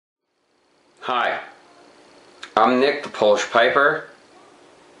Hi, I'm Nick the Polish Piper,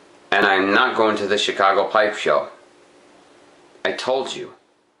 and I'm not going to the Chicago Pipe Show. I told you.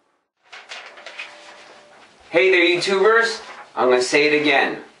 Hey there, YouTubers. I'm going to say it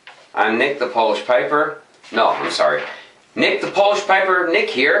again. I'm Nick the Polish Piper. No, I'm sorry. Nick the Polish Piper,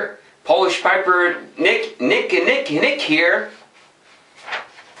 Nick here. Polish Piper, Nick here.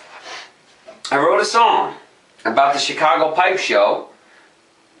 I wrote a song about the Chicago Pipe Show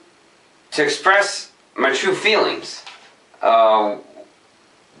to express my true feelings.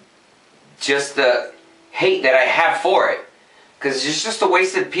 Just the hate that I have for it. Because it's just a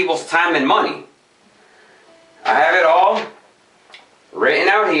waste of people's time and money. I have it all written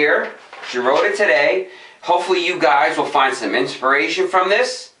out here. She wrote it today. Hopefully you guys will find some inspiration from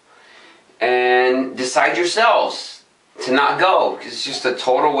this and decide yourselves to not go, because it's just a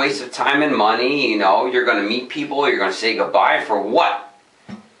total waste of time and money. You know, you're going to meet people, you're going to say goodbye for what?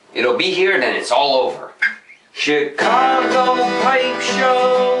 It'll be here, then it's all over. Chicago Pipe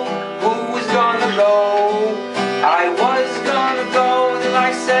Show, who was gonna go? I was gonna go, then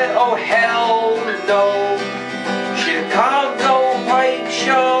I said, oh hell no. Chicago Pipe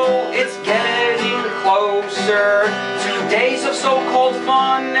Show, it's getting closer. 2 days of so-called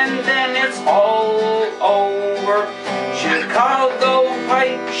fun, and then it's all over. Chicago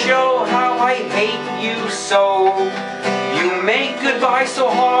Pipe Show, how I hate you so. You make goodbye so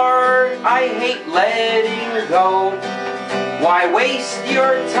hard, I hate letting go. Why waste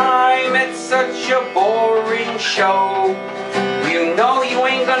your time at such a boring show? You know you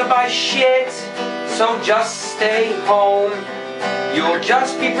ain't gonna buy shit, so just stay home. You'll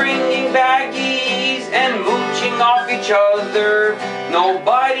just be bringing baggies and mooching off each other.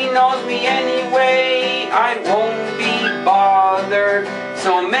 Nobody knows me anyway, I won't be bothered.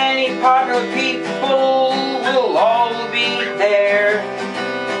 So many popular people will all be there,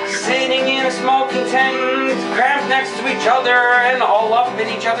 sitting in a smoking tent, cramped next to each other and all up in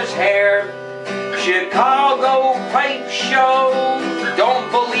each other's hair. Chicago Pipe Show,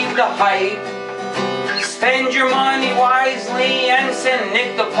 don't believe the hype. Spend your money wisely and send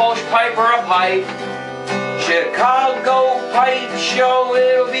Nick the Polish Piper a pipe. Chicago Pipe Show,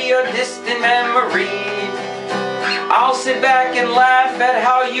 it'll be a distant memory. I'll sit back and laugh at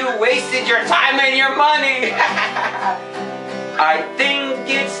how you wasted your time and your money. I think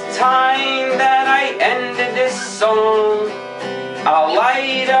it's time that I ended this song. I'll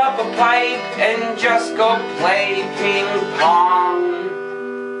light up a pipe and just go play ping pong.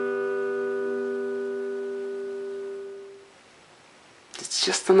 It's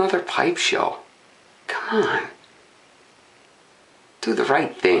just another pipe show. Come on. Do the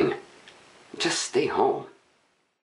right thing. Just stay home.